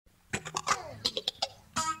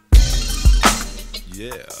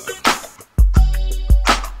Yeah,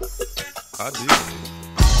 I did.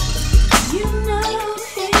 You know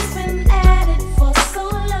he's been at it for so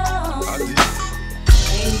long. I did.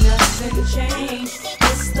 Ain't nothing changed.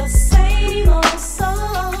 It's the same old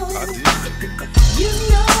song. I did. You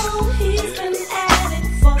know he's been at it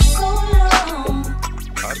for so long.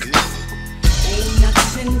 I did. Ain't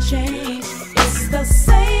nothing changed. It's the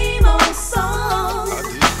same old song.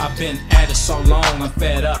 I've been at it so long, I'm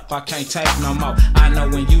fed up, I can't take no more. I know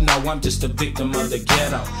when you know I'm just a victim of the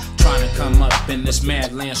ghetto. Trying to come up in this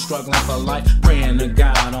mad land, struggling for life. Praying to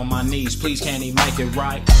God on my knees, please can he make it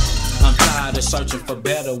right? I'm tired of searching for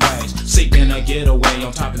better ways, seeking a getaway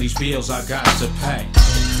on top of these bills I got to pay.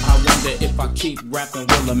 I wonder if I keep rapping,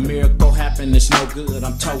 will a miracle happen? It's no good,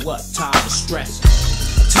 I'm toe up, tired of stressing.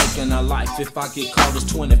 Taking a life, if I get caught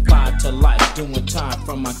it's 25 to life. Doing time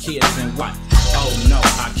for my kids and wife. Oh no,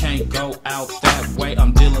 I can't go out that way.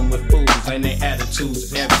 I'm dealing with fools and their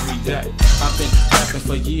attitudes every day. I've been rapping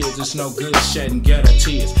for years, it's no good shedding ghetto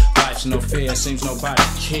tears. Life's no fair, seems nobody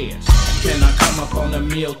cares. Can I come up on a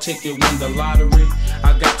meal ticket, win the lottery?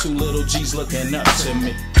 I got 2 little G's looking up to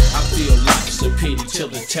me. I feel life's a pity till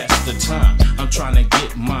the test of time. I'm trying to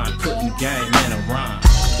get mine, putting game in a rhyme.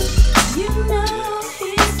 You know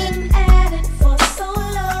he's been at it for so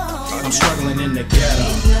long. I'm struggling in the ghetto.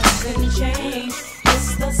 Ain't nothing changed.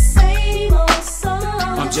 It's the same old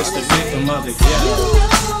song. I'm just a victim of the You ghetto.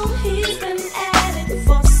 know he's been at it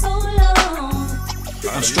for so long.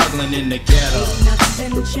 I'm struggling in the ghetto. Ain't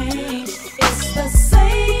nothing changed. It's the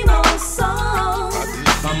same old song.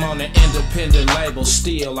 I'm on an independent label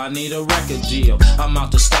still, I need a record deal. I'm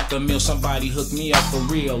out to stack a meal, somebody hook me up for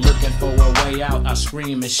real. Looking for a way out, I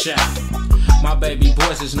scream and shout. My baby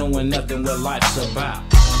boys is knowing nothing what life's about.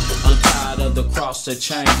 I'm tired of the cross that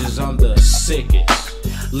changes, I'm the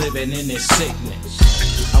sickest, living in this sickness.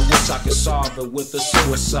 I wish I could solve it with a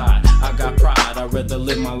suicide. I got pride, I'd rather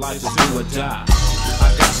live my life as do or die.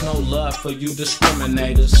 I got no love for you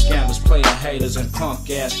discriminators, scandalous player haters and punk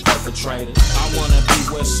ass perpetrators. I wanna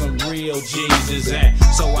be where some real G's is at,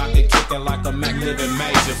 so I can kick it like a Mac living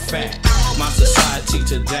major fat. My society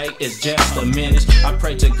today is just a menace. I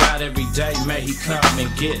pray to God every day, may he come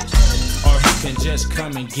and get us, or he can just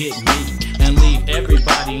come and get me and leave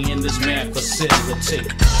everybody in this mad facility.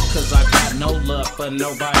 Cause I got no love for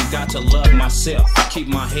nobody, got to love myself. Keep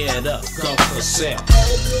my head up, go for self.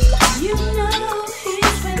 You know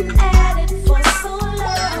he's been at it for so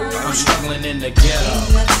long. I'm struggling in the ghetto.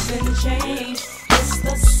 Ain't nothing changed. It's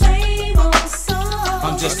the same old song.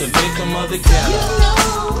 I'm just a victim of the You ghetto.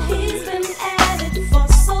 know he's been at it for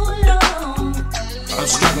so long. I'm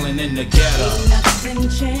struggling in the ghetto. Ain't nothing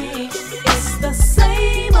changed. It's the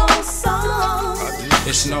same old song.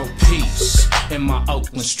 It's no peace in my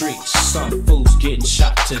Oakland streets. Some fools getting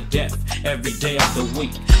shot to death every day of the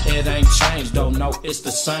week. It ain't changed, don't know it's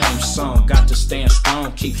the same song. Got to stand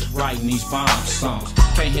strong, keep writing these bomb songs.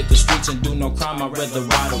 Can't hit the streets and do no crime, I'd rather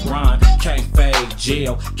write a rhyme. Can't fade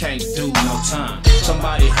jail, can't do no time.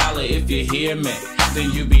 Somebody holler if you hear me,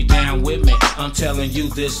 then you be down with me. I'm telling you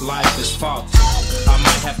this life is faulty. I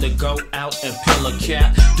might have to go out and peel a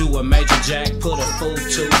cap, do a major jack, put a fool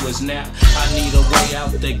to his nap. I need a way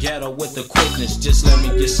out the ghetto with the quickness, just let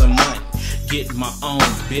me get some money, get my own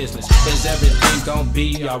business. Is everything gonna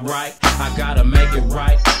be alright? I gotta make it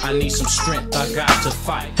right, I need some strength, I got to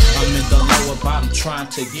fight. I'm in the lower bottom trying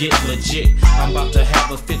to get legit. I'm about to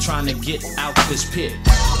have a fit trying to get out this pit.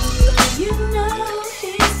 You know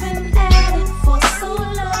he's been at it for so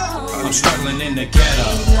long. I'm struggling in the ghetto.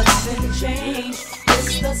 Ain't nothing changed.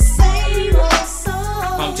 It's the same old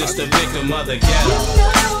song. I'm just a victim of the You ghetto.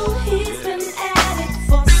 know he's been at it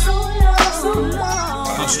for so long.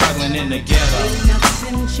 I'm struggling in the ghetto. Ain't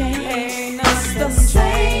nothing changed. It's the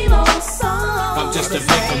same old song. I'm just a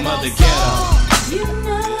victim of the ghetto. You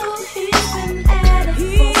know he's been at it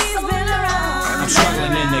for so long. I'm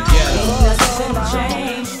struggling in the ghetto. Ain't nothing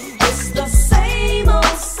changed. It's the same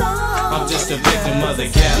old song. I'm just a victim of the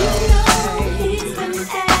ghetto. You know he's been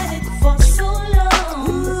at it for so long.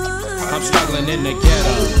 I'm struggling in the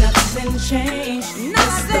ghetto. Ain't nothing changed.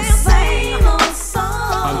 It's the same old song.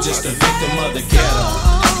 I'm just a victim of the ghetto.